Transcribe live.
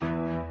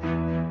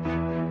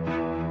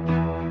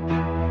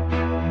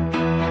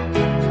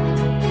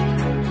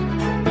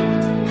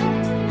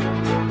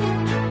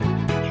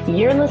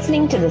You're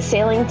listening to the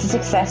Sailing to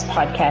Success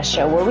podcast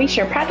show, where we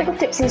share practical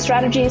tips and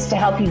strategies to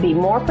help you be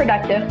more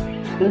productive,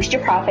 boost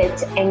your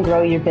profits, and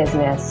grow your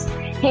business.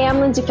 Hey, I'm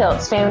Lindsay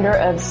Phillips, founder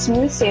of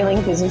Smooth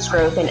Sailing Business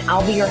Growth, and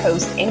I'll be your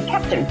host and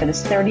captain for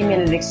this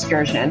 30-minute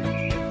excursion.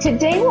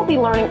 Today, we'll be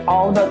learning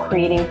all about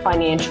creating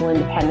financial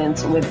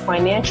independence with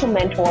financial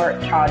mentor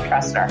Todd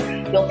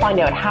Tressler. You'll find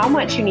out how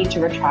much you need to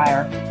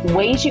retire,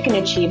 ways you can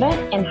achieve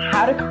it, and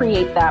how to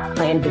create that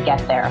plan to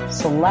get there.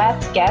 So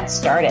let's get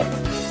started.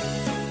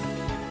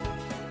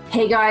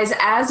 Hey guys,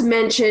 as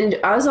mentioned,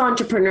 as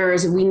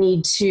entrepreneurs, we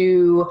need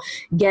to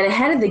get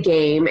ahead of the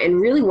game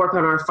and really work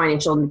on our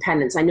financial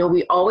independence. I know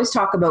we always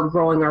talk about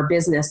growing our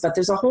business, but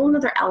there's a whole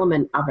other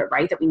element of it,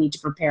 right, that we need to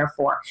prepare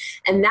for.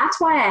 And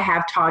that's why I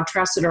have Todd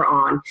Tressler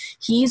on.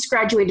 He's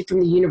graduated from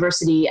the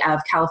University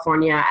of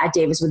California at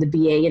Davis with a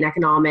BA in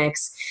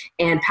economics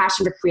and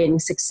passion for creating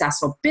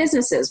successful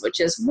businesses, which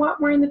is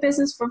what we're in the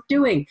business for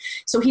doing.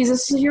 So he's a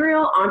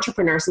serial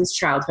entrepreneur since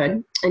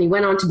childhood, and he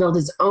went on to build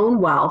his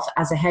own wealth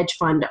as a hedge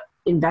fund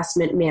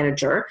investment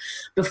manager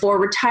before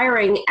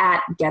retiring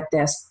at, get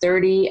this,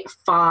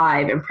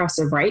 35.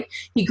 Impressive, right?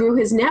 He grew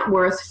his net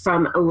worth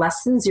from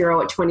less than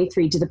zero at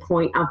 23 to the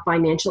point of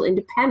financial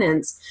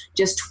independence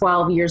just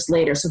 12 years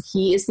later. So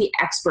he is the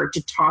expert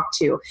to talk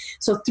to.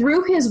 So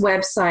through his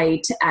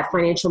website at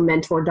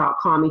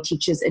financialmentor.com, he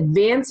teaches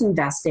advanced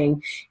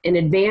investing and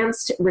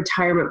advanced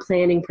retirement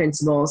planning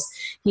principles.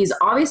 He's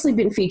obviously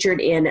been featured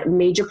in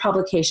major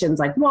publications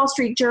like Wall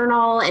Street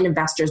Journal and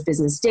Investors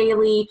Business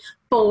Daily,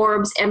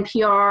 Forbes,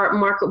 NPR,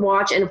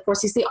 MarketWatch, and of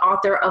course, he's the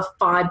author of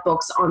 5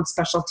 books on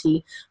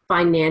specialty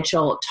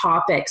financial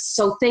topics.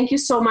 So thank you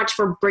so much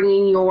for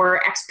bringing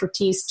your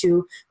expertise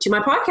to my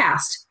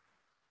podcast.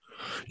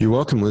 You're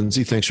welcome,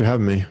 Lindsay. Thanks for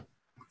having me.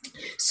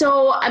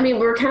 So, we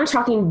were kind of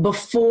talking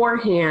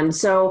beforehand.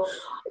 So,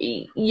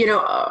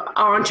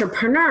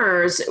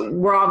 entrepreneurs,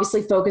 we're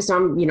obviously focused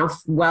on,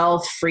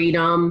 wealth,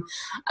 freedom,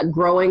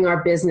 growing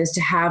our business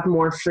to have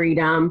more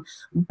freedom.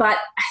 But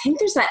I think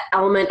there's that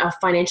element of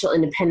financial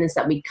independence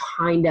that we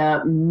kind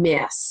of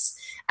miss.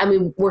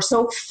 We're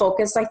so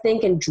focused, I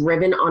think, and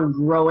driven on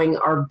growing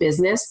our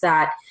business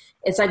that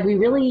it's like we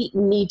really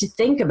need to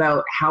think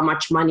about how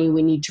much money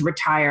we need to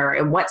retire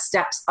and what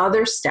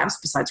other steps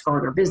besides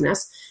growing our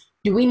business,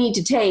 do we need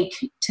to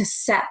take to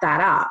set that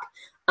up.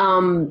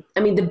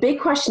 The big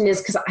question is,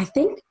 because I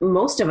think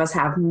most of us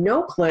have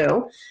no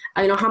clue,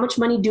 how much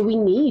money do we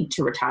need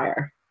to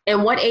retire?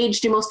 And what age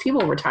do most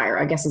people retire,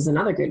 I guess, is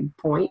another good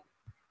point.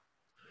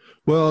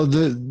 Well,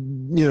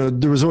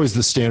 there was always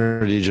the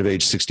standard age of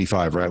age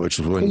 65, right? Which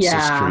was when Social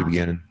Security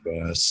began in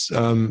the US.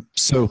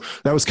 So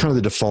that was kind of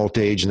the default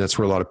age, and that's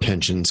where a lot of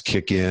pensions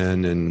kick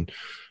in and,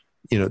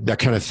 that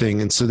kind of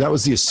thing. And so that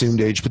was the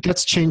assumed age, but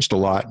that's changed a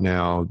lot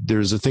now.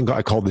 There's a thing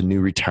I call the new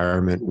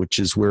retirement, which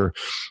is where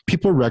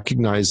people are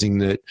recognizing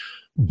that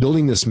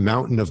building this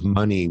mountain of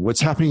money,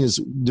 what's happening is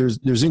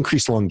there's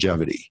increased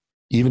longevity,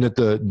 even at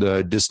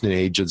the distant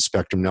age of the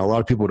spectrum. Now, a lot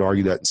of people would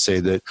argue that and say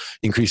that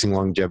increasing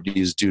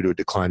longevity is due to a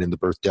decline in the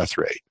birth-death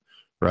rate,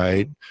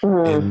 right?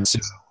 Mm-hmm.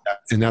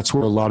 And that's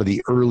where a lot of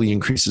the early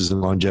increases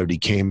in longevity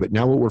came. But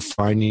now what we're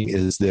finding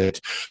is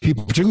that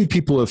people, particularly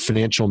people of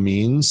financial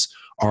means,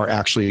 are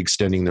actually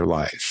extending their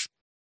life.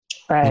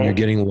 Right. And you're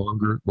getting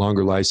longer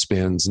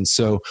lifespans. And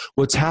so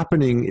what's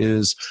happening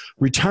is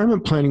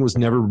retirement planning was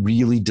never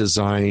really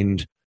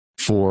designed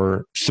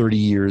for 30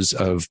 years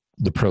of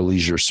the pro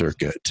leisure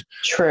circuit.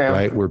 True.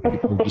 Right? Where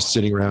people are just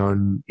sitting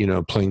around,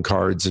 playing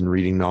cards and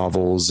reading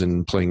novels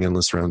and playing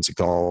endless rounds of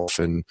golf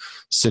and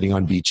sitting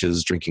on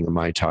beaches, drinking a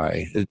Mai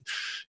Tai.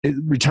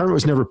 Retirement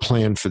was never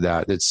planned for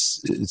that.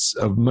 It's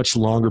a much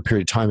longer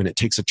period of time, and it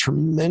takes a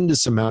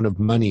tremendous amount of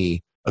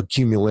money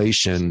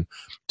accumulation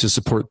to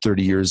support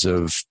 30 years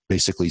of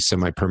basically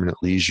semi-permanent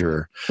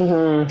leisure.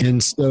 Mm-hmm.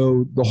 And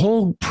so the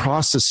whole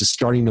process is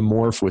starting to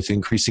morph with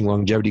increasing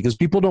longevity because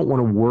people don't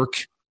want to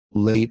work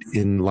late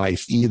in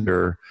life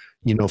either,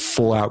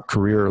 full out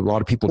career. A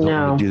lot of people don't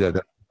want to do that.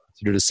 That's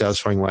considered a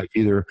satisfying life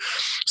either.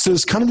 So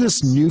there's kind of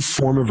this new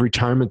form of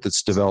retirement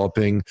that's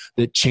developing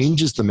that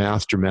changes the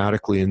math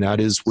dramatically. And that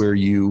is where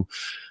you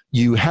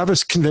have a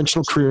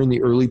conventional career in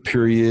the early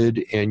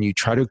period and you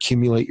try to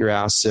accumulate your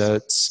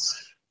assets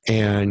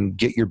and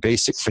get your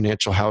basic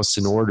financial house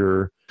in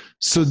order.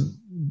 So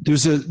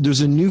there's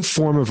a new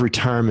form of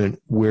retirement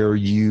where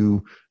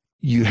you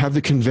have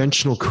the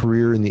conventional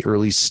career in the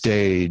early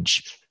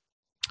stage.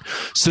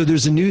 So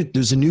there's a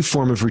new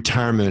form of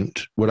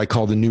retirement, what I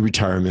call the new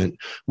retirement,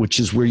 which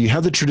is where you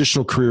have the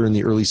traditional career in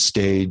the early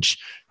stage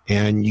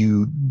and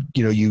you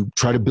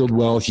try to build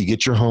wealth, you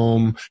get your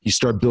home, you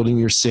start building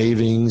your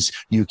savings,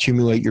 you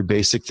accumulate your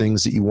basic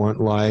things that you want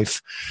in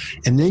life.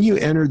 And then you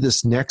enter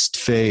this next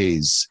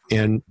phase.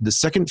 And the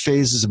second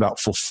phase is about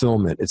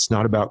fulfillment. It's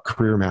not about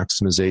career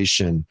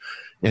maximization.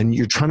 And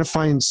you're trying to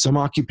find some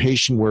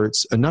occupation where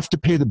it's enough to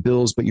pay the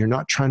bills, but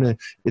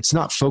it's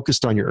not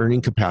focused on your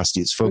earning capacity.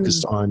 It's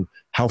focused on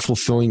how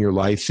fulfilling your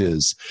life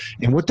is.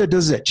 And what that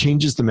does is that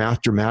changes the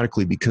math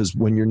dramatically, because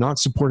when you're not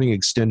supporting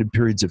extended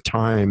periods of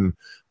time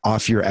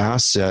off your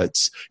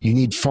assets, you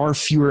need far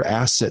fewer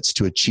assets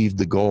to achieve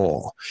the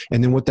goal.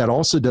 And then what that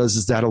also does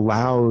is that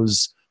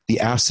allows the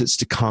assets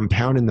to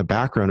compound in the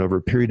background over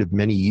a period of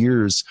many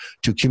years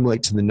to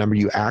accumulate to the number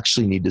you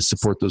actually need to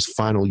support those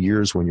final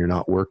years when you're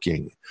not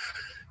working.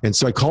 And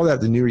so I call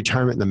that the new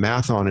retirement, and the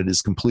math on it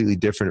is completely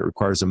different. It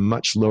requires a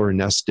much lower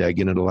nest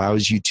egg, and it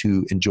allows you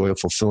to enjoy a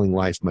fulfilling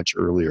life much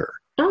earlier.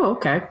 Oh,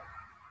 okay.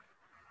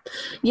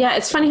 Yeah,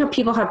 it's funny how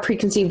people have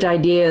preconceived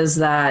ideas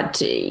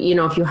that, you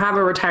know, if you have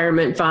a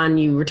retirement fund,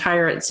 you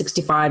retire at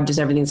 65, just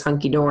everything's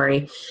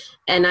hunky-dory.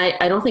 And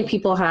I don't think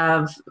people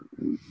have,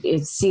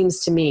 it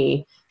seems to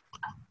me,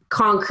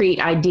 concrete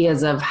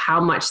ideas of how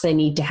much they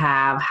need to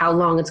have, how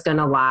long it's going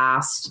to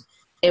last,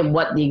 and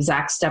what the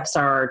exact steps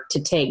are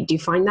to take. Do you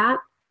find that?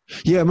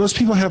 Yeah, most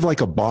people have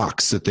like a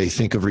box that they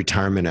think of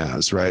retirement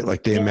as, right?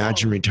 Like they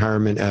imagine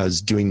retirement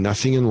as doing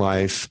nothing in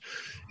life.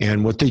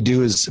 And what they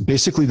do is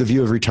basically the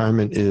view of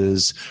retirement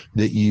is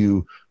that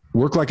you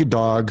work like a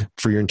dog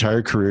for your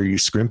entire career, you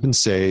scrimp and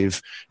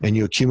save, and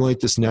you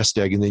accumulate this nest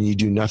egg, and then you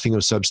do nothing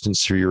of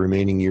substance for your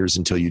remaining years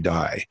until you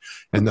die.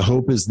 And the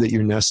hope is that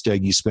your nest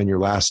egg, you spend your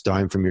last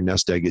dime from your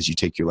nest egg as you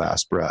take your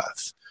last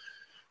breath.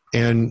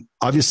 And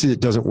obviously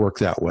it doesn't work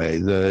that way.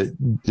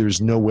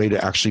 There's no way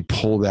to actually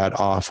pull that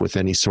off with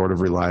any sort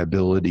of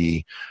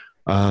reliability.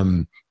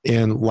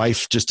 And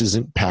life just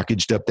isn't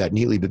packaged up that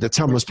neatly, but that's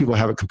how most people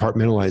have it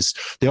compartmentalized.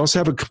 They also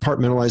have a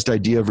compartmentalized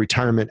idea of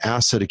retirement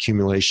asset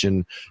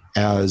accumulation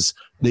as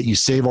that you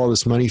save all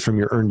this money from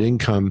your earned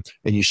income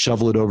and you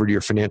shovel it over to your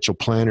financial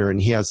planner,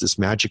 and he has this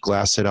magical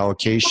asset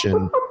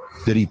allocation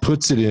that he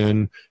puts it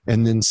in.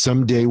 And then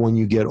someday when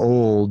you get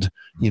old,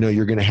 you know,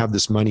 you're going to have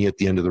this money at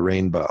the end of the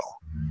rainbow.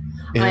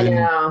 And I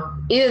know.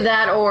 Either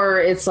that, or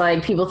it's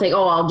like people think,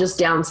 oh, I'll just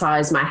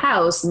downsize my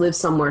house, live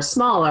somewhere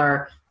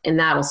smaller, and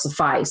that'll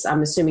suffice.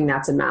 I'm assuming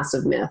that's a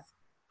massive myth.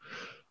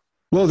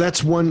 Well,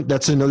 that's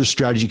another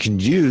strategy you can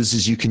use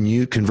is you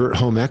can convert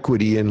home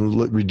equity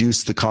and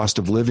reduce the cost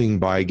of living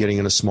by getting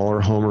in a smaller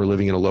home or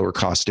living in a lower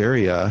cost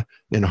area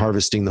and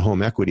harvesting the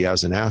home equity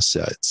as an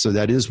asset. So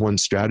that is one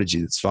strategy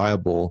that's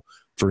viable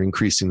for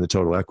increasing the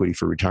total equity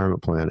for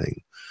retirement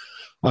planning.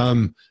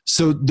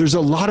 So there's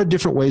a lot of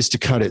different ways to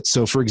cut it.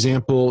 So for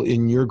example,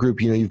 in your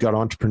group, you know, you've got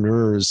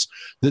entrepreneurs.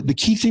 The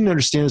key thing to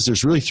understand is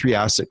there's really three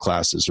asset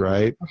classes,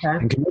 right? Okay.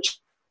 And conventional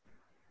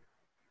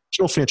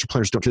financial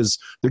planners don't, because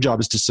their job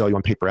is to sell you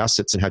on paper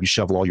assets and have you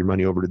shovel all your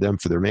money over to them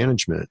for their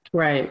management.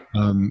 Right.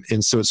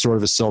 And so it's sort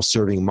of a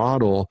self-serving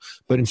model.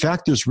 But in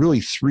fact, there's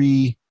really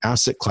three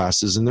asset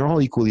classes, and they're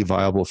all equally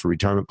viable for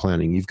retirement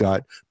planning. You've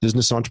got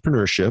business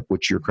entrepreneurship,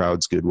 which your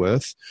crowd's good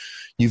with.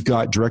 You've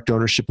got direct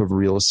ownership of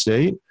real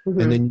estate,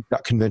 and then you've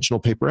got conventional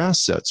paper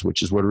assets,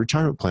 which is what a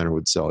retirement planner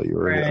would sell you,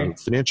 or a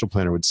financial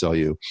planner would sell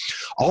you.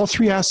 All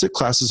three asset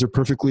classes are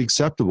perfectly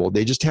acceptable.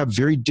 They just have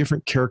very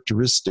different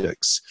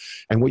characteristics.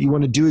 And what you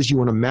want to do is you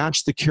want to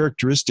match the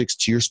characteristics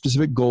to your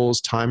specific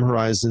goals, time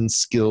horizons,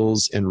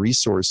 skills, and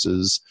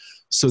resources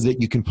so that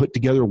you can put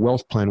together a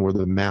wealth plan where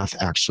the math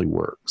actually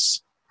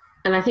works.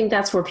 And I think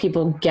that's where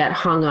people get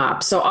hung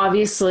up. So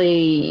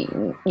obviously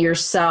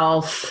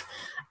yourself,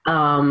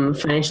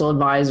 financial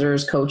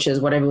advisors,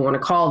 coaches, whatever you want to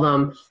call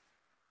them,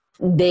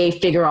 they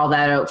figure all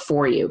that out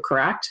for you,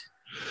 correct?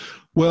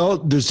 Well,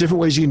 there's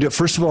different ways you can do it.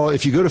 First of all,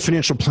 if you go to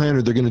financial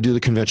planner, they're going to do the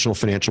conventional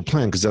financial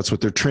plan because that's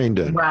what they're trained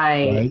in.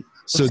 Right?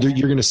 So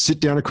you're going to sit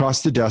down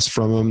across the desk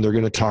from them. They're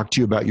going to talk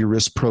to you about your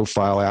risk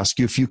profile, ask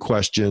you a few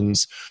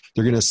questions.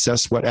 They're going to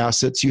assess what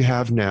assets you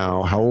have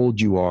now, how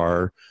old you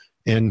are,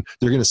 and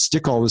they're going to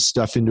stick all this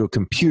stuff into a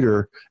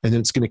computer, and then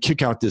it's going to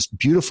kick out this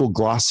beautiful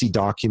glossy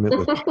document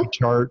with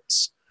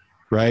charts,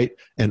 right?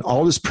 And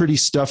all this pretty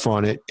stuff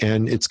on it.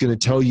 And it's going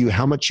to tell you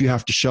how much you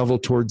have to shovel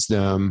towards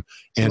them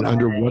and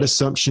under what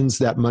assumptions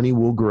that money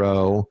will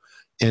grow.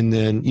 And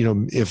then, you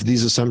know, if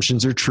these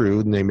assumptions are true,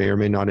 and they may or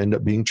may not end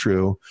up being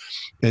true,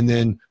 and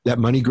then that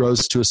money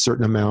grows to a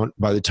certain amount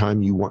by the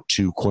time you want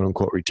to quote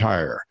unquote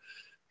retire.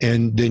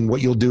 And then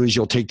what you'll do is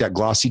you'll take that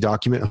glossy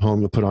document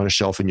home, you'll put it on a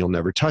shelf, and you'll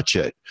never touch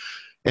it.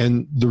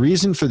 And the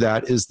reason for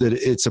that is that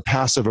it's a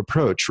passive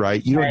approach,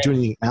 right? You don't do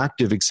anything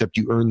active except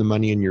you earn the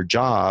money in your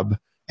job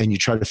and you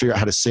try to figure out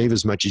how to save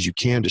as much as you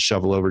can to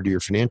shovel over to your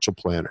financial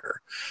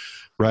planner,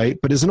 right?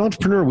 But as an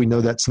entrepreneur, we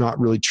know that's not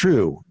really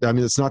true. I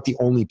mean, it's not the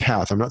only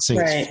path. I'm not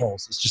saying it's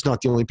false. It's just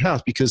not the only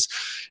path, because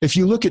if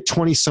you look at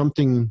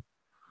 20-something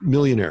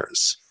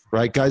millionaires,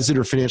 right? Guys that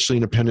are financially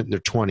independent in their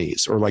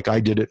 20s, or like I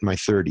did it in my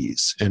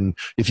 30s. And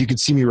if you could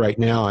see me right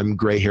now, I'm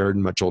gray-haired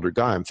and much older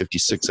guy. I'm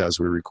 56 as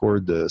we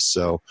record this.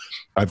 So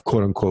I've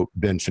quote unquote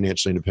been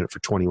financially independent for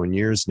 21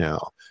 years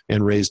now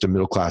and raised a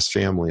middle-class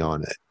family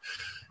on it.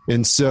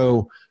 And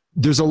so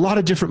there's a lot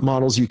of different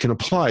models you can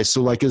apply.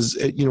 So like, as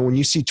you know, when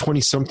you see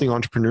 20-something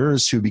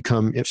entrepreneurs who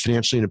become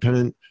financially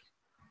independent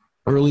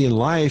early in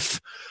life,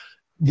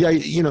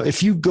 you know,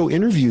 if you go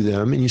interview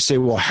them and you say,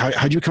 well, how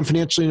do you become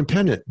financially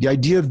independent? The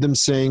idea of them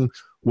saying,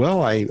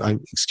 well,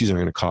 excuse me,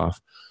 I'm going to cough.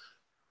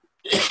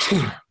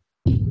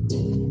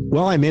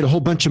 Well, I made a whole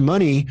bunch of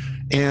money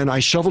and I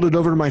shoveled it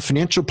over to my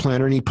financial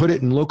planner and he put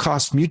it in low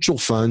cost mutual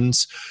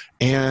funds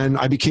and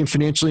I became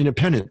financially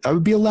independent. That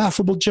would be a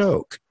laughable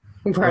joke,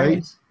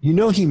 right? You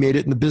know, he made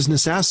it in the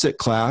business asset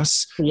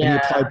class. Yeah. And he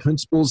applied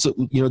principles that,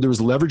 you know, there was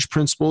leverage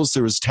principles,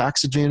 there was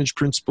tax advantage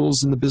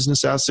principles in the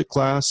business asset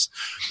class.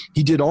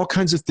 He did all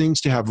kinds of things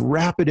to have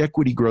rapid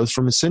equity growth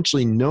from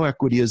essentially no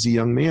equity as a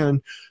young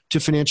man to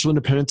financial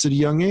independence at a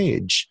young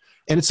age.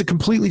 And it's a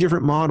completely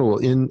different model.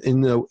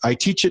 I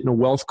teach it in a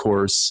wealth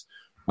course.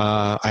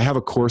 I have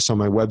a course on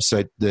my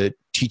website that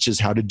teaches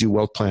how to do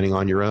wealth planning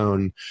on your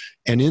own.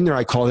 And in there,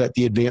 I call that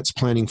the advanced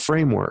planning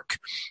framework.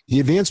 The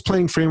advanced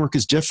planning framework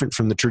is different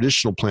from the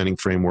traditional planning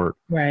framework.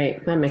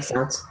 Right. That makes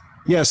sense.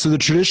 Yeah. So the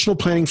traditional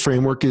planning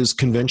framework is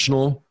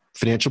conventional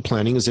financial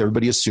planning, as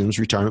everybody assumes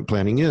retirement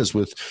planning is,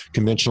 with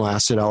conventional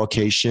asset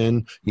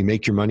allocation. You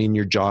make your money in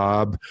your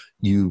job,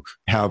 you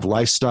have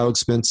lifestyle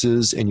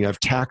expenses, and you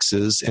have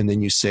taxes, and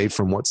then you save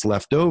from what's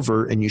left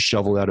over and you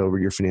shovel that over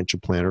your financial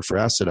planner for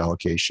asset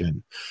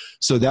allocation.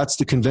 So that's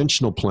the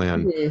conventional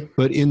plan. Mm-hmm.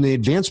 But in the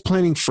advanced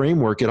planning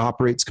framework, it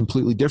operates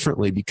completely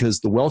differently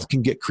because the wealth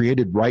can get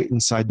created right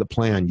inside the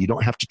plan. You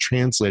don't have to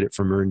translate it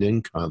from earned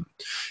income.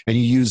 And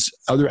you use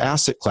other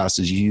asset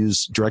classes. You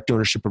use direct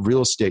ownership of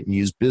real estate and you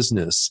use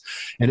business.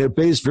 And it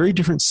obeys a very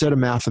different set of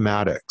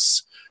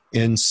mathematics.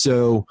 And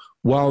so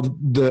while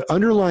the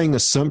underlying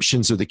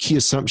assumptions or the key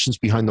assumptions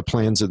behind the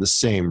plans are the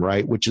same,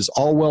 right? Which is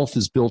all wealth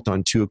is built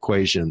on two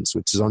equations,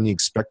 which is on the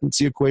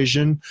expectancy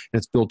equation and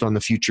it's built on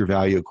the future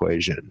value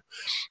equation.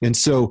 And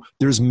so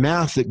there's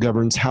math that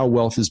governs how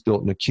wealth is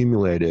built and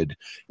accumulated.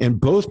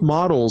 And both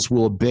models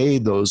will obey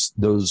those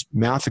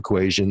math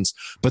equations,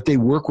 but they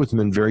work with them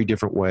in very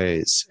different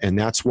ways. And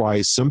that's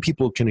why some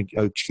people can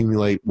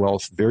accumulate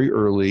wealth very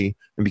early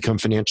and become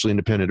financially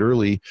independent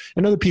early.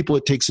 And other people,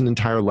 it takes an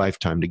entire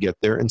lifetime to get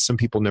there. And some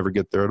people never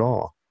get there at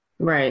all.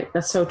 Right.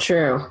 That's so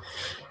true.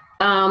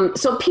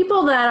 So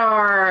people that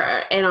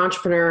are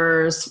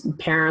entrepreneurs,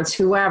 parents,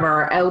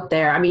 whoever out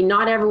there, I mean,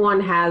 not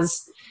everyone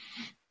has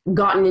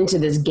gotten into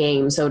this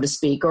game, so to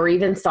speak, or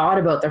even thought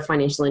about their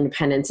financial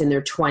independence in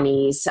their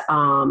 20s,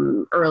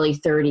 early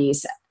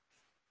 30s.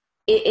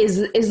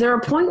 Is there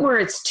a point where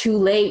it's too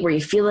late, where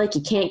you feel like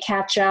you can't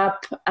catch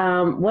up?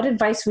 What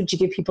advice would you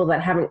give people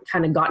that haven't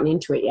kind of gotten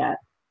into it yet?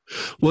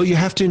 Well, you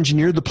have to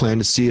engineer the plan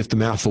to see if the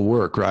math will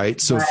work,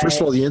 right? So First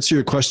of all, the answer to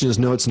your question is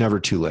no, it's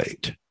never too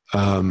late.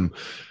 The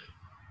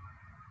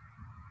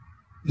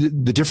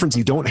difference,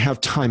 you don't have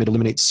time, it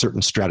eliminates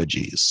certain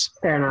strategies.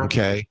 Fair enough.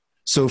 Okay.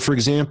 So for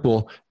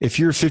example, if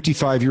you're a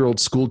 55-year-old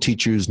school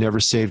teacher who's never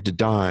saved a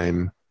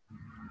dime,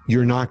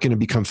 you're not going to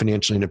become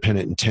financially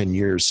independent in 10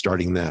 years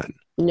starting then.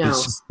 No.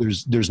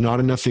 There's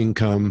not enough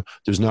income.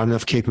 There's not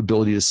enough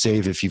capability to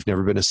save if you've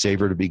never been a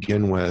saver to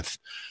begin with.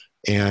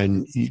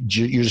 And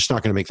you're just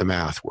not going to make the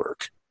math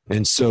work.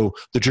 And so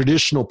the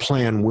traditional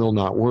plan will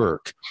not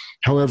work.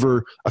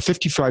 However, a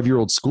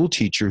 55-year-old school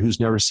teacher who's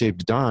never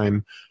saved a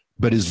dime,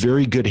 but is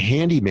very good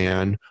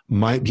handyman,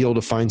 might be able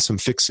to find some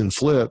fix and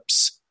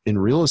flips in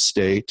real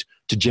estate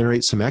to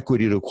generate some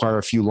equity to acquire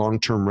a few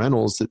long-term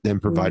rentals that then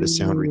provide a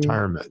sound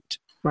retirement.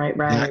 Right.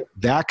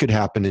 That could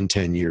happen in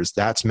 10 years.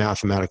 That's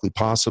mathematically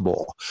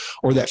possible.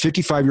 Or that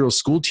 55-year-old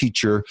school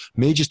teacher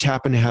may just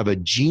happen to have a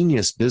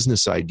genius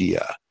business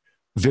idea,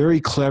 very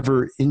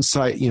clever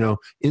insight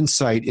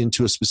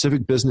into a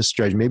specific business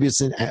strategy. Maybe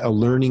it's a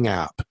learning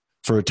app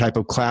for a type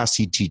of class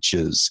he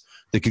teaches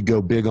that could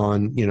go big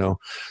on,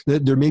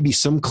 there may be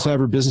some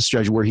clever business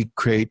strategy where he could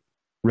create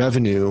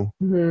revenue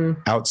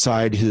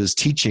outside his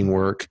teaching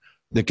work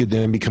that could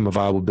then become a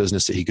viable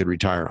business that he could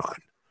retire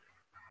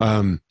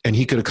on. And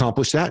he could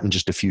accomplish that in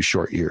just a few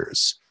short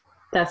years.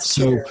 That's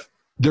true. So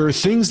there are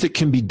things that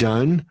can be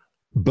done,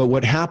 but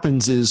what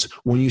happens is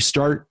when you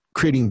start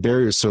creating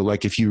barriers, so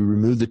like if you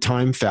remove the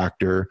time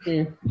factor,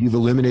 you've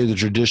eliminated the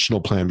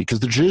traditional plan, because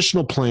the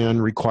traditional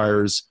plan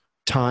requires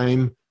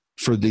time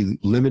for the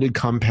limited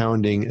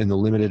compounding and the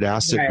limited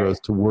asset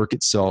growth to work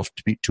itself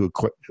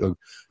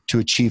to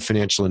achieve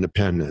financial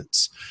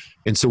independence.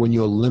 And so when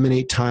you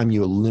eliminate time,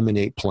 you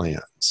eliminate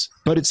plans.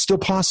 But it's still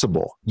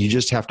possible. You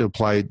just have to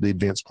apply the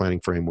advanced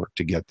planning framework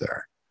to get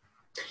there.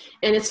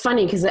 And it's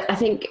funny because I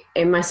think,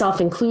 and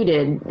myself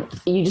included,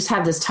 you just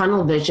have this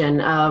tunnel vision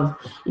of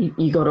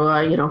you go to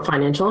a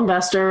financial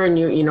investor and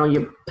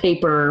your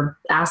paper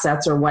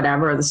assets or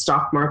whatever, the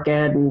stock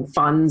market and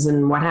funds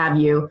and what have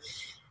you.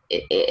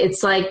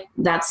 It's like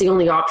that's the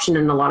only option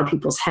in a lot of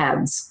people's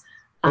heads.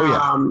 Oh,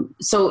 yeah.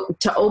 So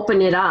to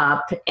open it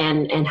up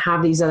and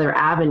have these other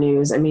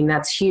avenues, I mean,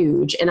 that's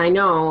huge. And I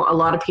know a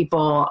lot of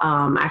people,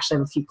 actually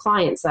have a few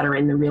clients that are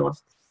in the real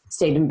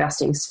estate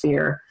investing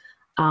sphere.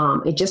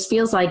 It just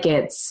feels like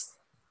it's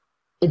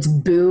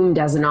boomed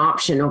as an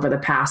option over the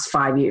past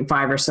 5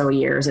 or so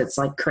years. It's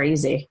like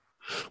crazy.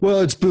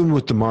 Well, it's boomed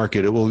with the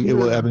market. It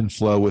will ebb and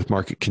flow with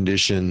market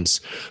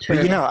conditions. Sure.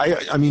 But yeah,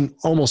 I mean,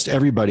 almost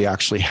everybody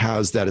actually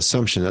has that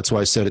assumption. That's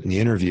why I said it in the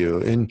interview.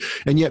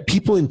 And yet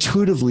people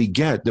intuitively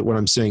get that what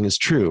I'm saying is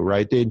true,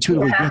 right? They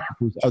intuitively get that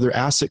there's other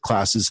asset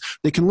classes.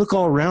 They can look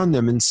all around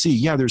them and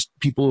see, there's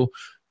people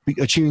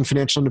achieving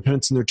financial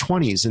independence in their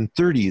 20s and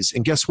 30s.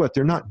 And guess what?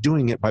 They're not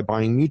doing it by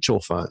buying mutual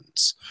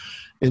funds.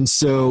 And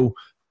so,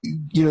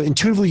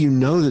 intuitively,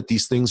 that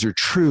these things are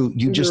true.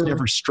 You just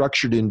never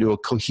structured into a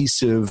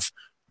cohesive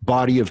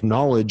body of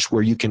knowledge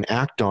where you can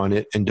act on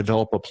it and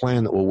develop a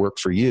plan that will work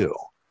for you,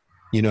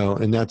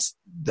 and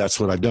that's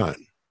what I've done.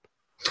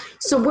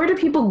 So where do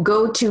people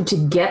go to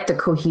get the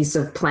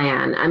cohesive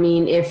plan? I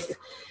mean, if,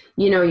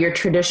 your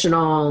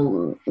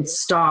traditional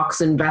stocks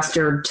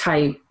investor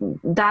type,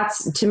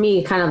 that's to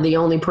me kind of the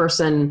only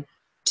person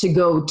to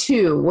go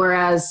to.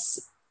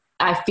 Whereas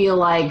I feel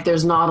like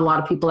there's not a lot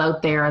of people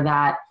out there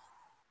that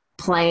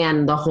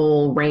plan the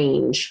whole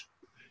range.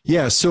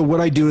 Yeah. So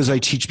what I do is I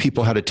teach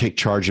people how to take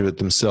charge of it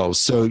themselves.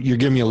 So you're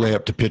giving me a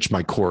layup to pitch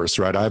my course,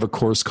 right? I have a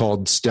course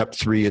called Step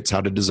 3. It's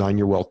how to design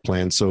your wealth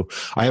plan. So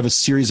I have a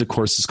series of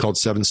courses called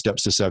 7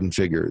 Steps to 7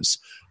 Figures.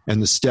 And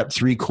the Step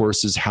 3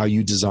 course is how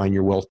you design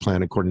your wealth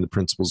plan according to the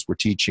principles we're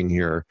teaching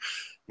here.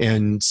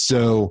 And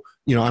so,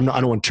 I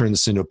don't want to turn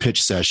this into a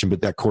pitch session,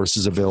 but that course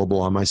is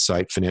available on my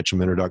site,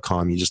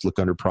 financialmentor.com. You just look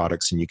under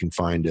products and you can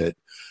find it.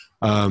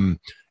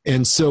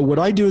 And so what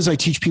I do is I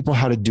teach people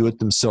how to do it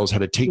themselves, how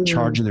to take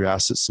charge of their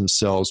assets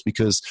themselves,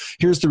 because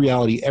here's the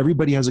reality.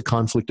 Everybody has a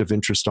conflict of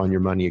interest on your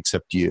money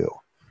except you.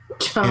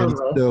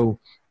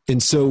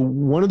 And so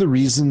one of the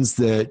reasons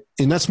and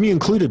that's me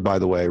included, by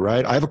the way,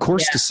 right? I have a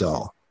course to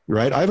sell,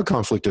 right? I have a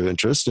conflict of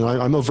interest and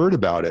I'm overt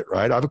about it,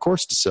 right? I have a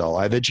course to sell.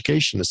 I have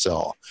education to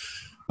sell.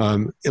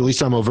 At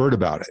least I'm overt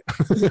about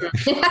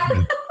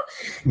it.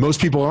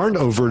 Most people aren't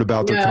overt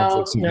about their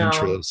conflicts of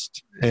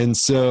interest. And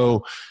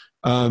so,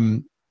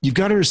 you've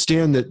got to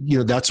understand that,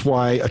 that's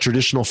why a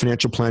traditional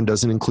financial plan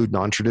doesn't include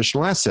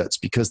non-traditional assets,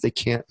 because they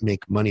can't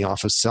make money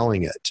off of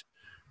selling it,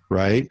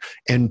 right?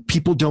 And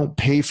people don't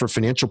pay for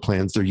financial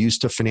plans. They're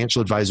used to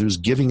financial advisors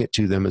giving it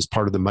to them as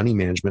part of the money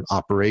management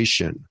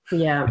operation.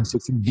 Yeah. And so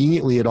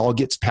conveniently, it all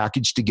gets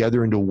packaged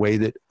together into a way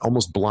that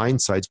almost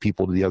blindsides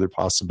people to the other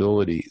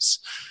possibilities.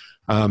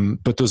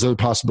 But those other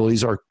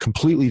possibilities are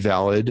completely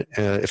valid,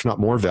 if not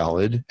more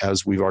valid,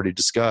 as we've already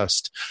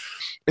discussed.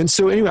 And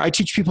so anyway, I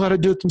teach people how to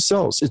do it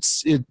themselves.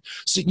 It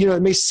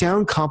may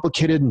sound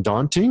complicated and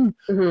daunting.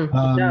 It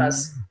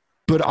does.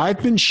 But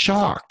I've been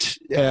shocked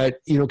at,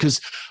 because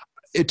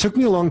it took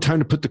me a long time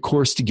to put the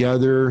course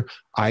together.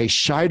 I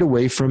shied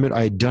away from it.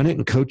 I had done it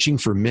in coaching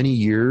for many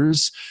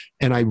years,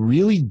 and I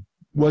really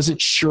wasn't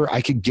sure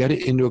I could get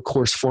it into a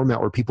course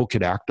format where people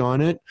could act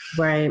on it.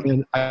 Right.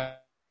 And I've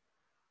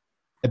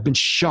been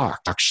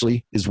shocked,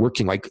 actually, is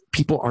working. Like,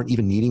 people aren't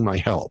even needing my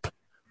help.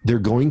 They're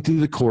going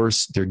through the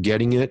course, they're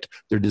getting it,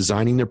 they're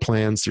designing their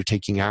plans, they're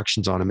taking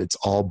actions on them. It's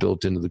all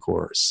built into the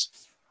course.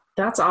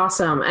 That's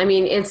awesome. I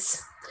mean,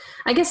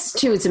 I guess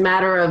too, it's a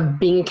matter of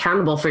being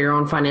accountable for your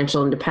own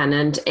financial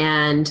independence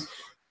and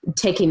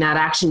taking that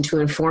action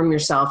to inform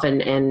yourself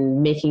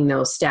and making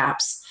those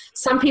steps.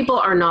 Some people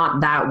are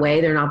not that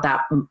way. They're not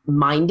that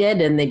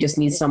minded, and they just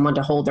need someone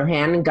to hold their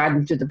hand and guide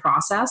them through the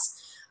process.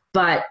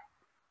 But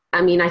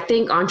I mean, I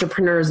think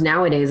entrepreneurs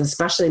nowadays,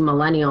 especially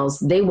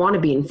millennials, they want to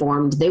be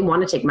informed. They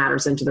want to take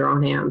matters into their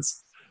own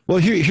hands. Well,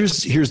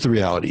 here's the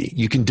reality.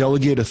 You can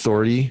delegate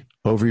authority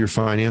over your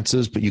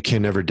finances, but you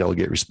can never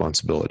delegate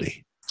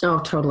responsibility. Oh,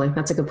 totally.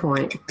 That's a good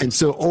point. And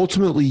so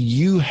ultimately,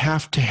 you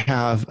have to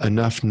have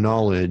enough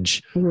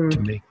knowledge to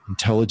make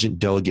intelligent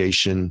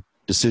delegation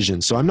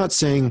decisions. So I'm not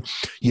saying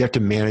you have to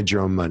manage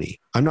your own money.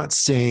 I'm not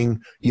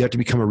saying you have to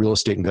become a real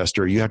estate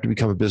investor. You have to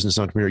become a business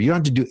entrepreneur. You don't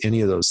have to do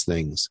any of those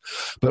things.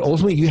 But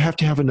ultimately, you have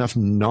to have enough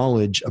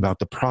knowledge about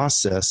the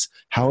process,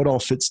 how it all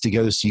fits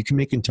together, so you can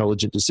make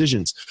intelligent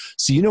decisions.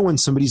 So you know when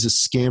somebody's a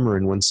scammer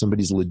and when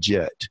somebody's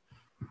legit.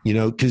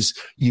 Because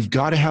you've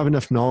got to have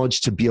enough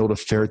knowledge to be able to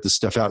ferret this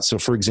stuff out. So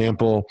for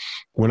example,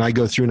 when I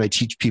go through and I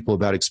teach people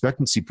about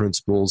expectancy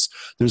principles,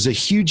 there's a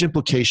huge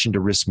implication to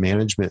risk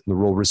management and the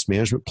role risk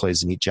management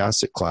plays in each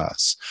asset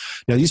class.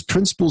 Now, these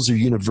principles are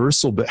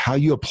universal, but how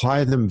you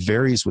apply them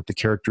varies with the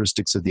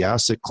characteristics of the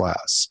asset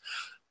class.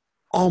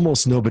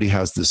 Almost nobody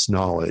has this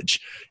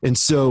knowledge. And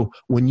so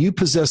when you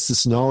possess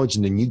this knowledge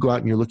and then you go out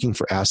and you're looking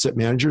for asset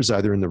managers,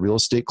 either in the real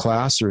estate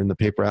class or in the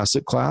paper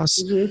asset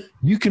class,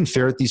 you can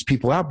ferret these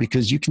people out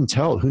because you can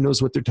tell who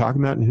knows what they're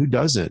talking about and who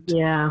doesn't.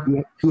 Yeah.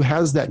 Who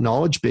has that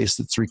knowledge base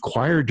that's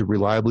required to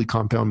reliably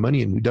compound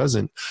money and who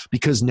doesn't,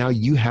 because now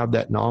you have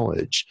that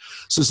knowledge.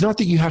 So it's not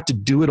that you have to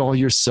do it all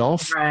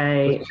yourself.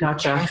 Right.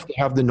 Gotcha. You have to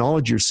have the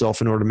knowledge yourself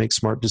in order to make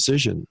smart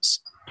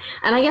decisions.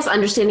 And I guess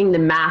understanding the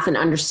math and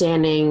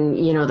understanding,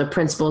 the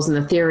principles and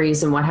the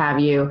theories and what have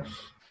you,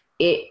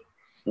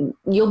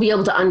 you'll be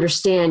able to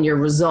understand your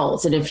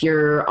results. And if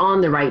you're on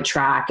the right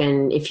track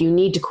and if you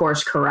need to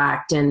course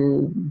correct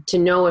and to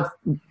know if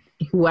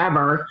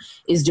whoever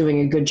is doing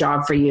a good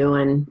job for you.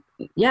 And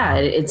yeah,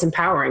 it's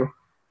empowering.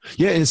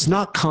 Yeah. And it's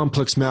not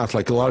complex math.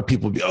 Like a lot of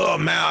people be,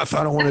 math,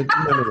 I don't want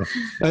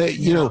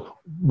to,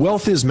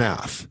 wealth is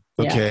math.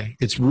 Okay. Yeah.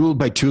 It's ruled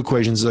by two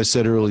equations, as I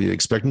said earlier, the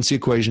expectancy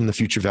equation, the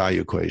future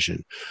value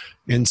equation.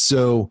 And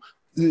so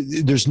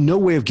there's no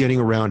way of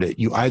getting around it.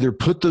 You either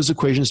put those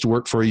equations to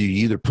work for you,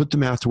 you either put the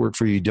math to work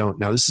for you, you don't.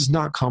 Now, this is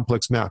not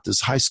complex math. This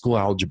is high school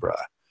algebra,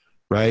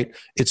 right?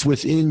 It's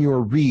within your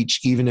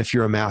reach, even if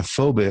you're a math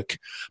phobic,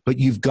 but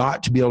you've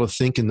got to be able to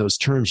think in those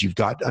terms. You've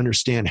got to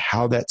understand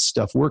how that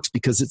stuff works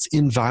because it's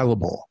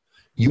inviolable.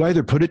 You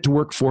either put it to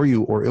work for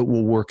you or it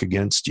will work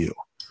against you.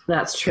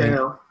 That's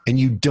true. And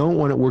you don't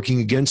want it working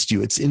against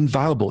you. It's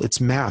inviolable.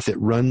 It's math. It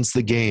runs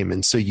the game.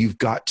 And so you've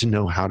got to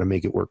know how to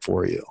make it work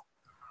for you.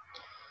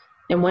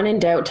 And when in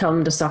doubt, tell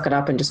them to suck it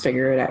up and just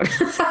figure it out.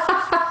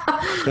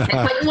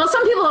 Well,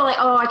 some people are like,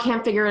 oh, I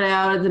can't figure it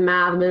out. The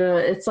math.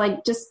 It's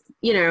like, just,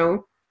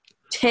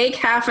 take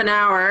half an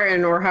hour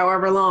or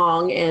however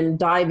long and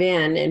dive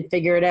in and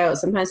figure it out.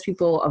 Sometimes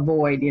people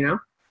avoid,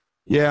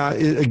 Yeah.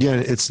 Again,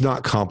 it's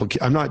not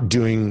complicated. I'm not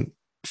doing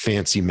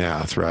fancy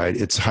math, right?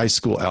 It's high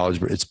school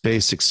algebra. It's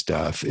basic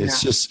stuff.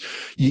 It's just,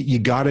 you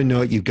got to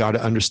know it. You've got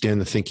to understand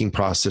the thinking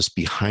process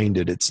behind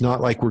it. It's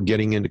not like we're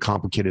getting into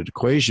complicated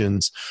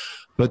equations,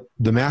 but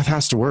the math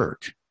has to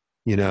work.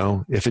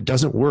 If it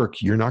doesn't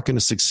work, you're not going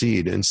to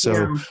succeed. And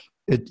so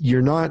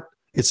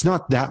it's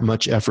not that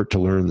much effort to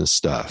learn this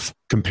stuff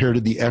compared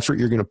to the effort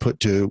you're going to put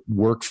to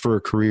work for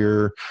a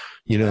career,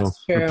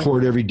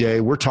 report every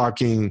day. We're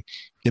talking,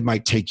 it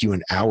might take you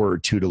an hour or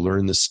two to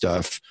learn this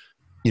stuff.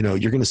 You're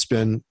going to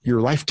spend your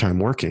lifetime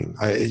working.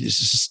 It's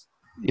just,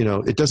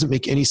 it doesn't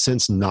make any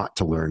sense not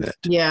to learn it.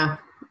 Yeah,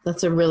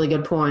 that's a really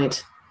good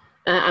point.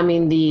 I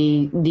mean,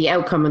 the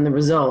outcome and the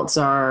results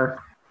are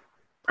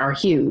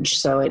huge.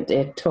 So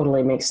it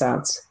totally makes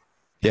sense.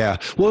 Yeah.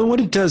 Well, and what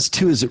it does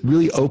too is it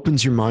really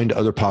opens your mind to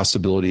other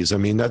possibilities. I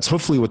mean, that's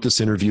hopefully what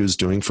this interview is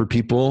doing for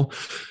people.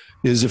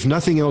 Is if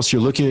nothing else,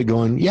 you're looking at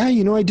going, yeah,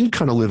 I did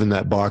kind of live in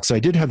that box. I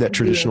did have that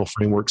traditional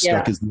framework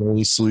stuck as the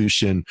only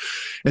solution.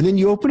 And then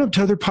you open up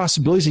to other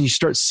possibilities and you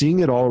start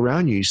seeing it all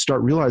around you. You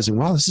start realizing,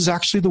 wow, this is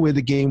actually the way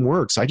the game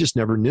works. I just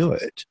never knew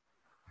it.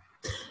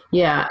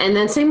 Yeah. And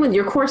then same with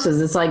your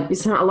courses. It's like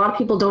a lot of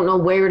people don't know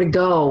where to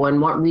go and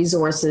what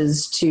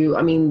resources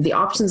the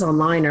options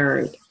online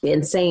are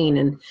insane.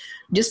 And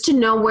just to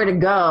know where to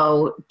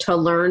go to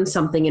learn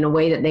something in a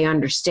way that they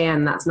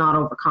understand, that's not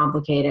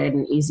overcomplicated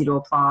and easy to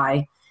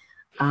apply.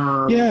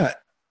 Yeah.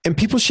 And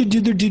people should do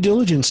their due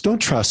diligence. Don't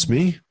trust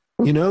me,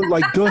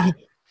 go ahead.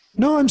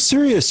 No, I'm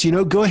serious.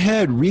 Go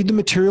ahead, read the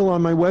material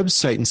on my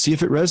website and see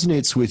if it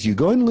resonates with you.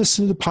 Go ahead and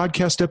listen to the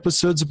podcast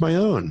episodes of my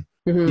own,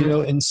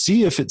 and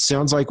see if it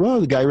sounds like,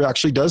 well, the guy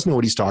actually does know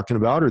what he's talking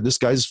about, or this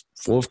guy's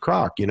full of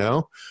crock,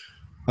 you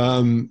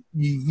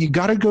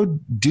got to go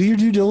do your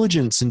due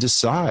diligence and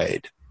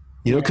decide,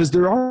 because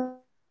there are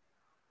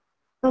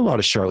a lot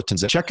of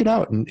charlatans. Check it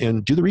out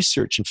and do the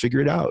research and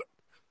figure it out.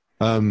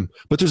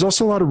 But there's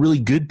also a lot of really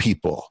good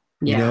people,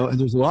 and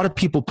there's a lot of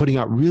people putting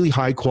out really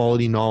high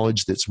quality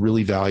knowledge that's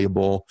really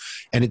valuable.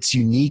 And it's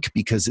unique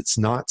because it's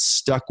not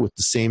stuck with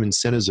the same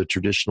incentives of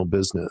traditional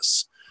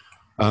business.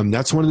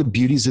 That's one of the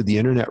beauties of the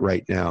internet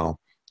right now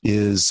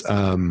is,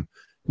 you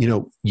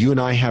and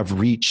I have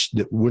reach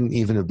that wouldn't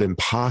even have been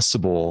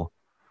possible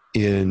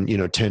in,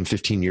 10,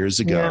 15 years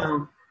ago.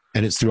 Yeah.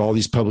 And it's through all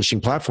these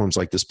publishing platforms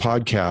like this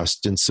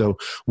podcast. And so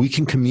we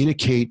can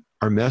communicate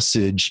our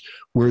message,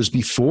 whereas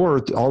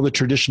before all the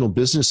traditional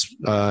business,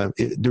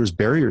 there was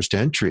barriers to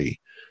entry.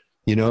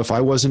 If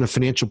I wasn't a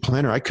financial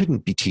planner, I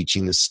couldn't be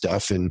teaching this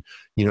stuff and,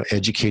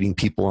 educating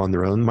people on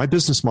their own. My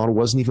business model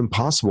wasn't even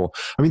possible.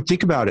 I mean,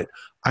 think about it.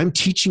 I'm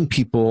teaching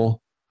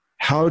people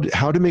how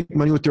to make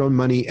money with their own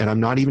money, and I'm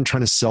not even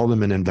trying to sell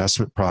them an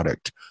investment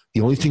product.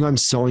 The only thing I'm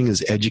selling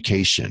is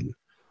education.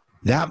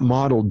 That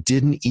model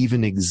didn't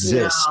even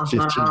exist 15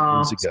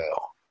 years ago.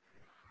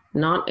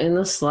 Not in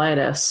the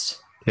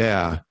slightest.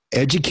 Yeah.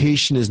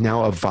 Education is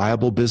now a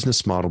viable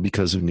business model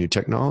because of new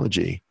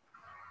technology.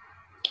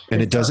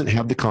 And it doesn't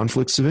have the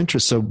conflicts of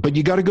interest. So, but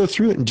you got to go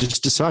through it and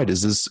just decide,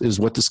 is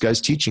what this guy's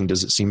teaching,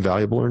 does it seem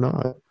valuable or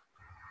not?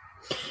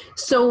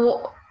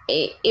 So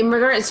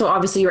so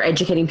obviously you're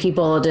educating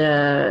people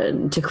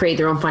to create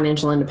their own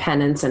financial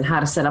independence and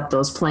how to set up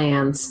those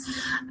plans.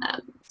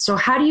 So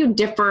how do you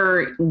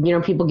differ,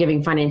 people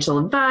giving financial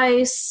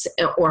advice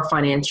or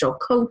financial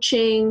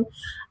coaching?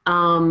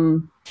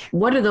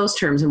 What are those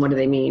terms and what do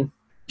they mean?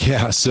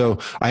 Yeah. So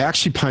I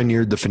actually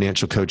pioneered the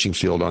financial coaching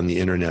field on the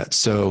internet.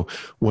 So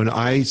when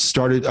I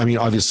started,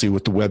 obviously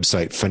with the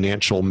website,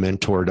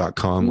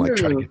 financialmentor.com,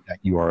 try to get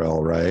that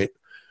URL, right?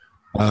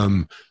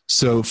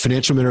 So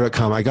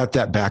financialmentor.com, I got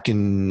that back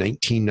in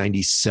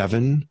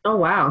 1997. Oh,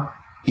 wow.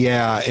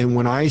 Yeah. And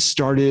when I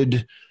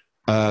started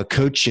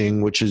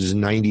coaching, which is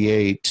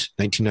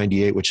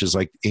 1998, which is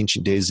like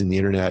ancient days in the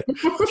internet.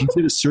 If you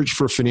did a search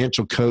for a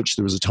financial coach,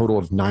 there was a total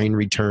of 9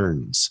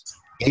 returns,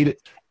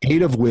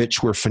 eight of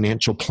which were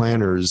financial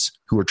planners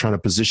who were trying to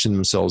position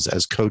themselves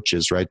as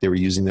coaches, right? They were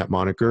using that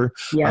moniker.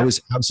 Yeah. I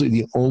was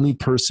absolutely the only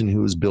person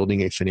who was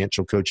building a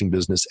financial coaching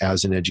business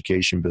as an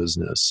education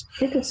business.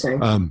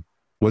 Interesting.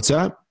 What's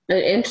that?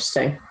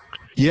 Interesting.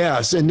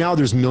 Yes. And now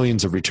there's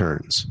millions of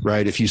returns,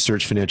 right? If you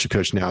search financial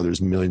coach now,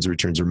 there's millions of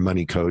returns, or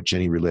money coach,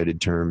 any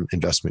related term,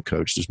 investment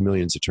coach, there's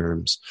millions of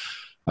terms,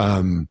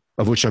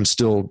 of which I'm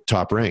still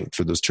top ranked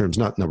for those terms,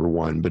 not number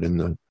one, but in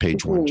the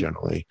page one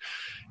generally.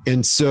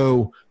 And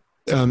so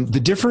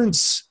the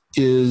difference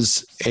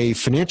is a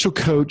financial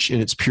coach in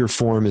its pure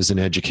form is an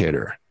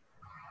educator,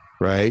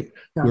 right?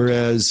 Gotcha.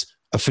 Whereas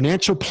a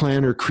financial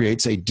planner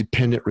creates a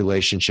dependent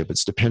relationship.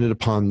 It's dependent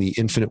upon the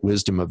infinite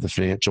wisdom of the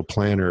financial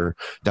planner.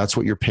 That's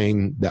what you're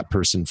paying that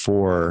person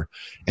for.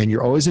 And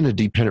you're always in a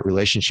dependent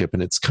relationship.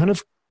 And it's kind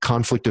of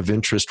conflict of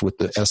interest with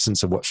the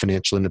essence of what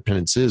financial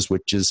independence is,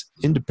 which is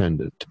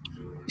independent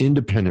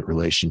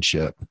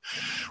relationship.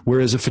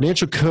 Whereas a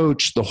financial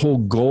coach, the whole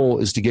goal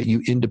is to get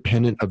you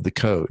independent of the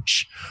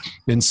coach.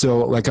 And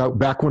so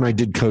back when I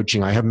did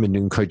coaching, I haven't been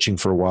doing coaching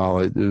for a while.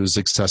 It was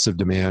excessive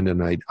demand,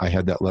 and I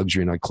had that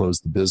luxury, and I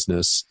closed the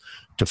business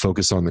to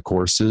focus on the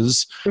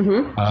courses.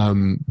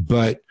 Mm-hmm.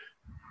 But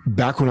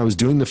back when I was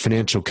doing the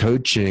financial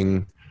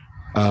coaching,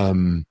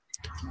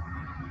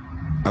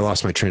 I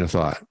lost my train of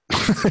thought.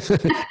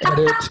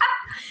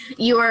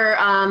 You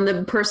are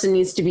the person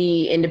needs to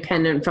be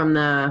independent from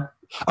the...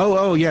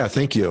 Oh, yeah.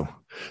 Thank you.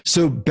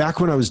 So back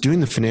when I was doing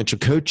the financial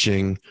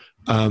coaching,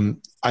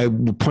 I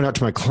would point out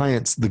to my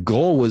clients, the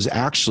goal was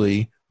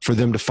actually for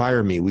them to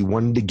fire me. We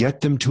wanted to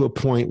get them to a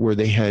point where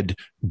they had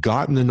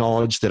gotten the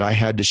knowledge that I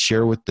had to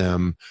share with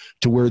them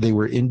to where they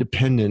were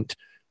independent,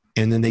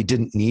 and then they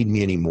didn't need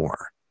me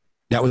anymore.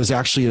 That was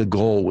actually a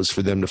goal, was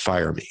for them to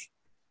fire me.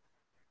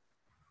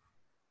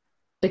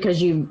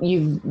 Because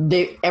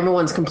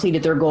everyone's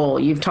completed their goal.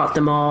 You've taught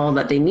them all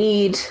that they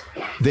need.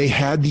 They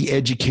had the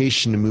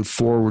education to move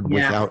forward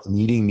without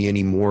needing me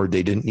anymore.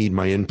 They didn't need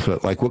my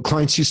input. Like what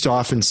clients used to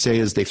often say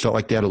is they felt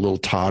like they had a little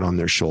Todd on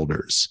their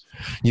shoulders.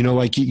 You know,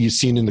 like you've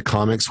seen in the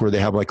comics where they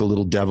have like a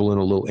little devil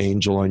and a little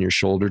angel on your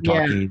shoulder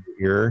talking in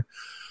your ear.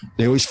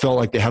 They always felt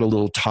like they had a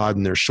little Todd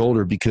in their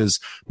shoulder because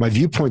my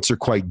viewpoints are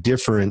quite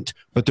different,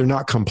 but they're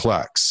not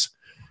complex.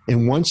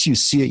 And once you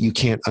see it, you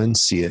can't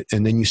unsee it.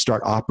 And then you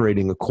start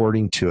operating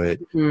according to it.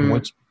 Mm.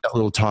 Once you get that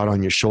little Todd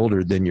on your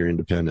shoulder, then you're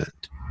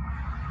independent.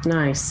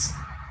 Nice.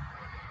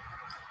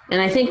 And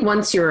I think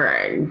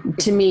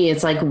to me,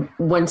 it's like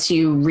once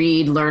you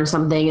read, learn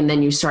something, and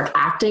then you start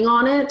acting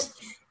on it,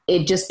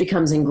 it just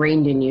becomes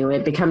ingrained in you.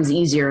 It becomes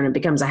easier and it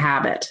becomes a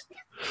habit.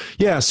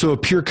 Yeah. So a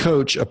peer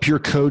coach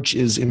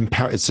is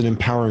it's an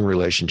empowering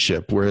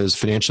relationship, whereas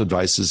financial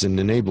advice is an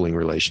enabling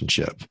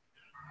relationship.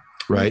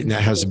 Right. And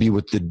that has to be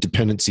with the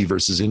dependency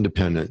versus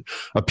independent.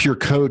 A pure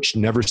coach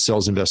never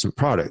sells investment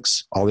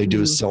products. All they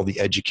do is sell the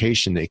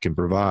education they can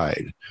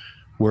provide.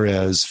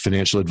 Whereas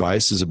financial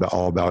advice is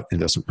all about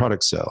investment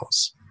product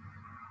sales.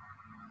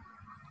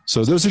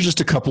 So those are just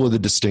a couple of the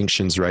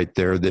distinctions right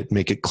there that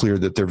make it clear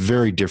that they're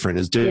very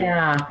different.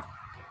 Yeah.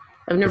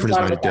 I've never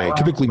thought of it that way.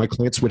 Typically, my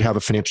clients would have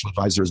a financial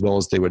advisor as well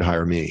as they would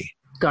hire me.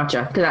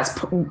 Gotcha. Because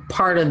that's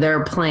part of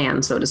their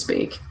plan, so to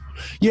speak.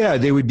 Yeah,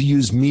 they would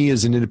use me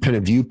as an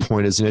independent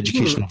viewpoint, as an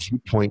educational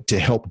viewpoint to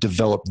help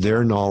develop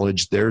their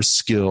knowledge, their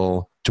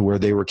skill to where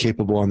they were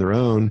capable on their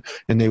own.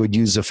 And they would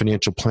use a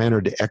financial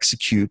planner to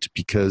execute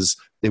because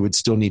they would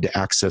still need to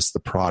access the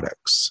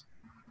products.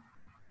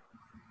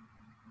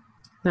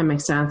 That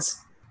makes sense.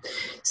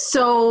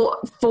 So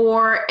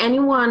for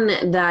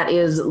anyone that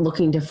is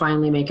looking to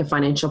finally make a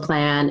financial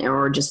plan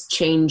or just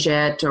change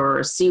it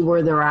or see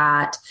where they're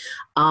at,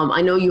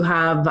 I know you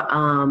have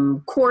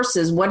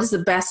courses. What is the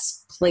best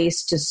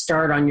place to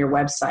start on your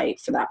website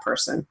for that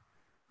person?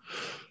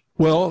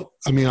 Well,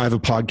 I mean, I have a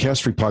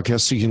free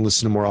podcast, so you can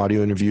listen to more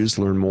audio interviews,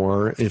 learn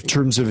more. In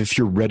terms of if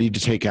you're ready to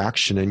take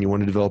action and you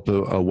want to develop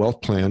a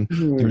wealth plan,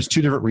 there's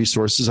two different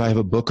resources. I have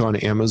a book on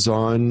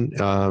Amazon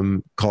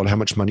called How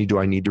Much Money Do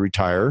I Need to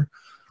Retire,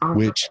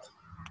 which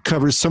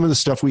covers some of the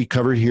stuff we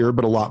covered here,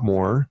 but a lot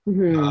more.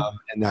 And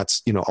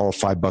that's, all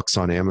 $5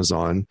 on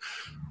Amazon.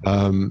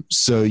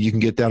 So you can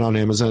get that on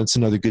Amazon. It's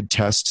another good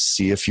test to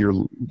see if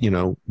you're,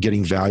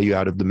 getting value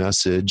out of the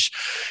message.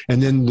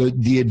 And then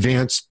the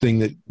advanced thing,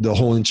 that the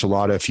whole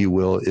enchilada, if you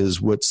will, is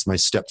what's my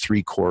step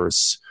 3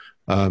 course.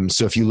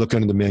 So if you look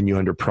under the menu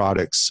under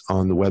products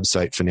on the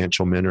website,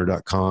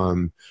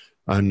 financialmentor.com,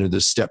 under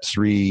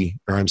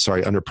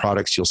under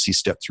products, you'll see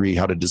step 3,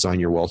 how to design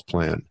your wealth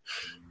plan.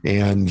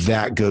 And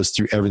that goes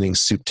through everything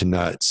soup to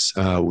nuts.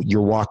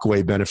 Your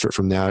walkaway benefit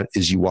from that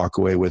is you walk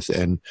away with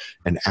an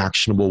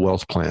actionable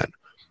wealth plan.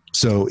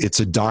 So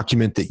it's a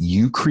document that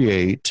you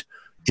create.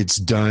 It's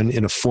done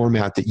in a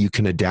format that you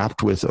can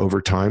adapt with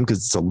over time because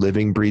it's a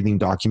living, breathing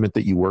document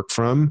that you work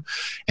from.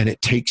 And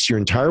it takes your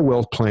entire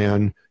wealth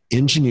plan,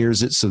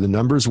 engineers it so the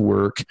numbers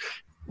work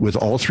with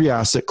all 3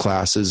 asset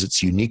classes.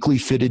 It's uniquely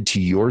fitted to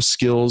your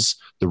skills,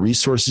 the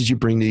resources you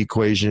bring to the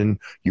equation,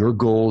 your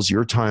goals,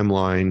 your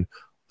timeline.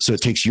 So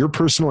it takes your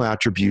personal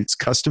attributes,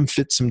 custom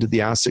fits them to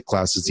the asset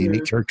classes, the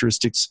unique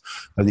characteristics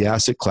of the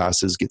asset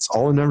classes, gets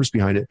all the numbers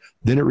behind it.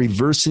 Then it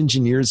reverse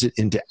engineers it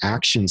into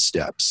action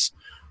steps.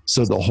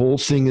 So the whole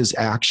thing is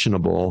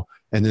actionable.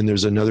 And then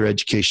there's another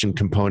education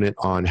component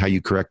on how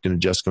you correct and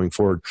adjust going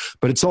forward.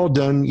 But it's all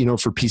done,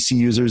 for PC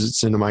users,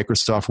 it's in a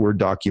Microsoft Word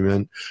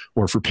document,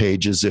 or for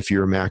Pages if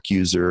you're a Mac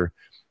user.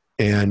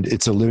 And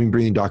it's a living,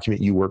 breathing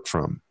document you work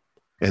from.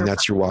 And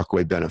that's your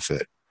walkaway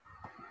benefit.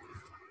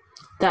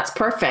 That's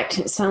perfect.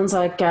 It sounds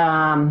like,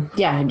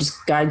 it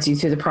just guides you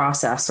through the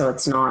process so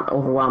it's not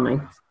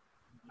overwhelming.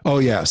 Oh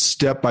yeah,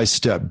 step by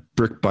step,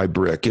 brick by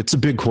brick. It's a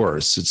big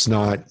course. It's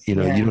not, you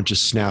don't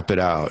just snap it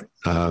out.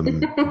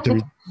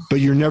 But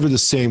you're never the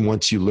same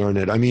once you learn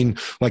it. I mean,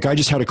 like I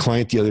just had a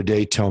client the other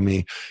day tell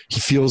me he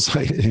feels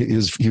like he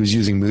was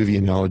using movie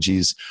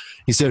analogies.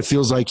 He said it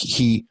feels like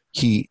he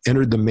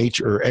entered the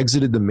matrix or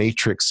exited the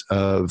matrix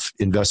of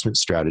investment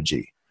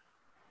strategy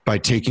by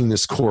taking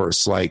this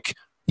course. Like,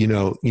 you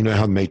know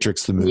how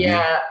Matrix, the movie.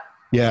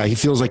 Yeah. He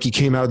feels like he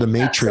came out of the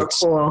matrix. That's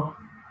so cool.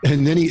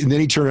 And then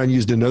he turned around and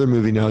used another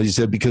movie now. He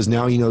said, because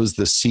now he knows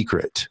the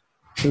secret.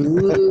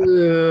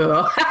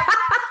 Ooh.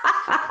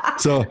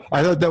 So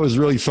I thought that was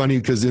really funny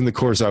because in the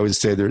course, I always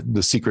say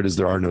the secret is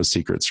there are no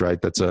secrets,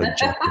 right? That's a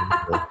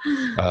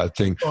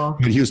thing. Cool.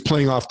 But he was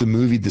playing off the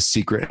movie, The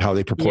Secret, how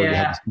they purported to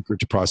have the secret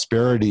to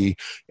prosperity.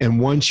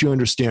 And once you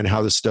understand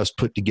how this stuff's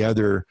put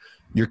together,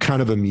 you're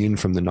kind of immune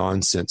from the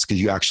nonsense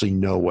because you actually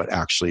know what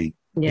actually,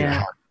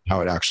 how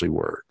it actually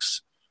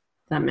works.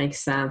 That makes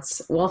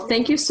sense. Well,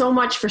 thank you so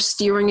much for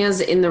steering us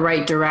in the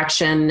right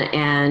direction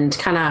and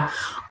kind of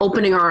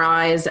opening our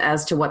eyes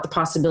as to what the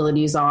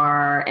possibilities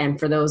are. And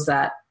for those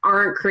that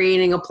aren't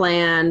creating a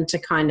plan to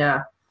kind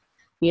of,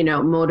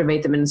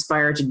 motivate them and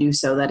inspire to do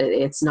so, that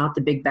it's not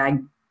the big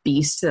bag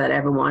beast that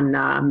everyone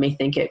may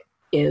think it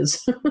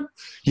is.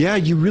 Yeah,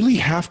 you really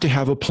have to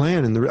have a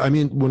plan.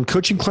 And when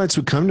coaching clients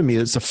would come to me,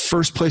 it's the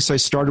first place I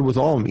started with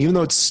all of them. Even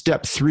though it's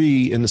step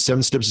 3 in the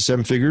 7 steps to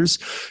 7 figures,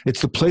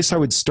 it's the place I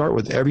would start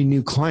with every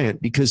new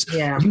client because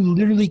you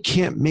literally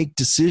can't make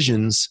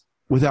decisions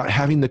without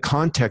having the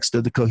context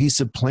of the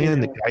cohesive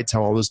plan that guides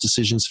how all those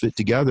decisions fit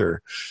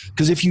together.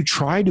 Because if you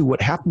try to,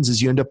 what happens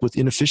is you end up with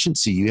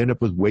inefficiency. You end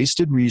up with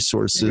wasted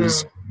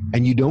resources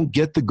and you don't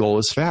get the goal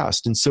as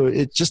fast. And so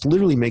it just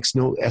literally makes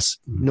no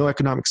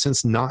economic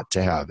sense not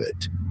to have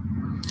it.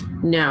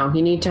 No,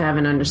 you need to have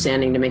an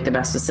understanding to make the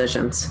best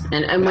decisions.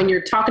 And when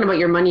you're talking about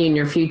your money and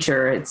your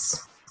future,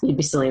 you'd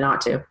be silly not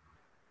to.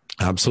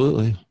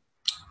 Absolutely.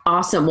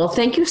 Awesome. Well,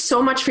 thank you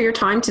so much for your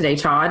time today,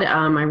 Todd.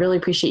 I really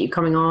appreciate you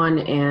coming on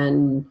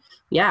and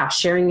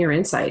sharing your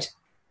insight.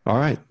 All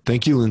right.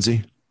 Thank you,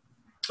 Lindsay.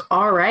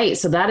 All right.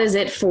 So that is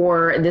it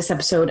for this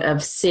episode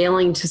of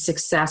Sailing to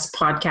Success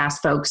podcast,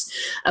 folks.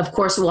 Of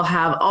course, we'll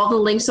have all the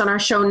links on our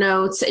show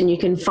notes, and you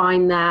can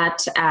find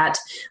that at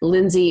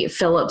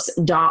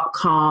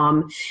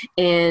lindsayphillips.com.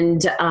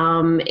 And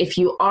if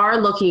you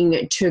are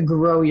looking to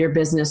grow your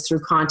business through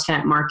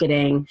content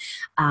marketing,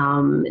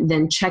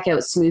 then check out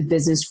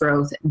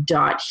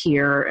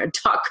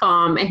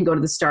smoothbusinessgrowth.com and go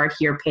to the Start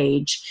Here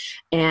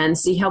page and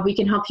see how we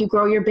can help you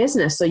grow your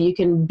business so you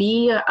can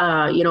be,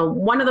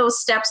 one of those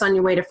steps on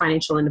your way to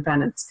financial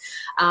independence.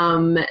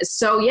 Have a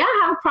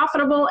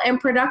profitable and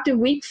productive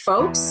week,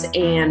 folks,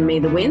 and may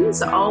the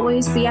winds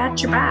always be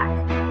at your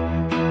back.